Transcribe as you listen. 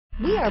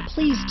We are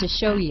pleased to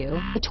show you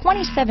the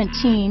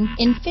 2017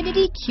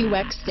 INFINITI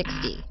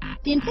QX60.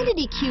 The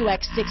INFINITI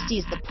QX60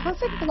 is the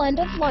perfect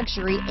blend of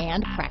luxury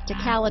and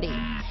practicality.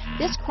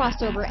 This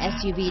crossover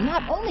SUV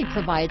not only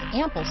provides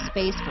ample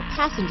space for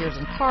passengers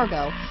and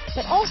cargo,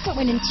 but also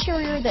an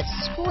interior that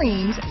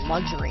screams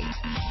luxury.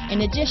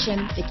 In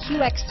addition, the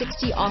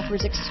QX60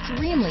 offers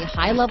extremely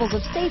high levels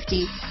of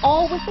safety,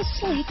 all with a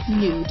sleek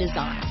new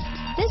design.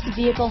 This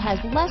vehicle has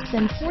less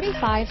than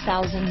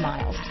 45,000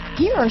 miles.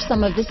 Here are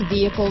some of this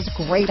vehicle's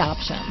great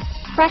options: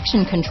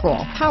 traction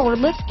control, power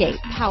liftgate,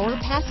 power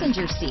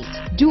passenger seat,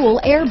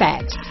 dual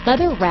airbags,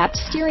 leather-wrapped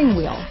steering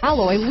wheel,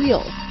 alloy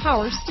wheels,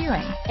 power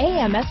steering,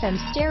 AM/FM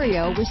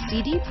stereo with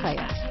CD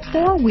player,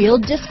 four-wheel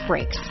disc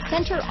brakes,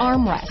 center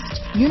armrest,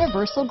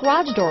 universal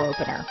garage door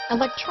opener,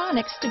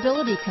 electronic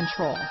stability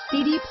control,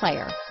 CD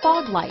player,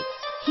 fog lights,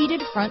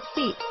 heated front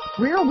seats,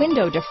 rear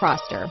window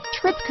defroster,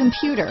 trip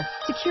computer,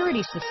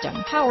 security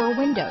system, power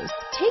windows.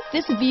 Take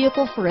this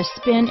vehicle for a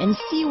spin and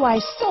see why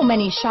so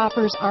many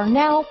shoppers are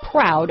now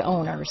proud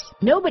owners.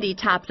 Nobody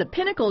tops a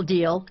Pinnacle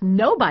deal,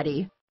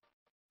 nobody.